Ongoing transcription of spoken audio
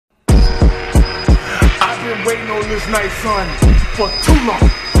waiting on this night, son, for too long.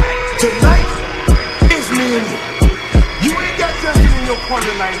 Tonight, it's me and you. You ain't got Justin in your corner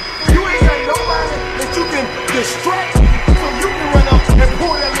tonight. You ain't got nobody that you can distract so you can run up and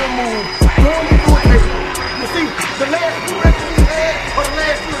pull that little move. Go on and do it. You see, the last few records we had, or the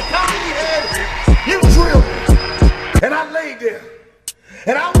last few times we had, you drilled me. And I laid there.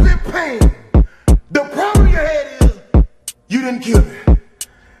 And I was in pain. The problem you had is, you didn't kill me.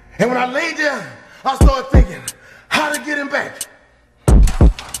 And when I laid there, I started thinking how to get him back.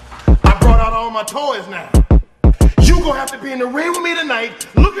 I brought out all my toys now. You gonna have to be in the ring with me tonight,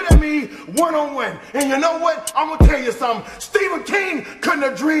 looking at me one-on-one. And you know what? I'm gonna tell you something. Stephen King couldn't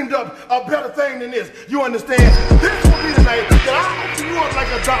have dreamed up a better thing than this. You understand? This will be the night that I open you up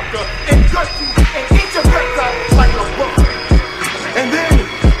like a doctor and gut you and eat your guts out like a bucket. And then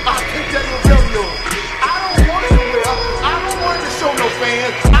I'll take that little belt of yours. I don't want it to wear. I don't want it to show no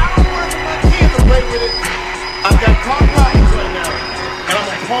fans. I don't want it for my kids to play with it. I got top lines right now, and I'm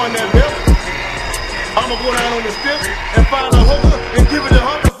gonna pawn that belt. I'm gonna go down on the strip and find a hooker and give it to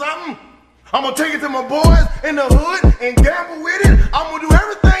her or something. I'm gonna take it to my boys in the hood and gamble with it. I'm gonna do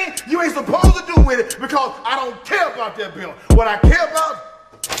everything you ain't supposed to do with it because I don't care about that belt. What I care about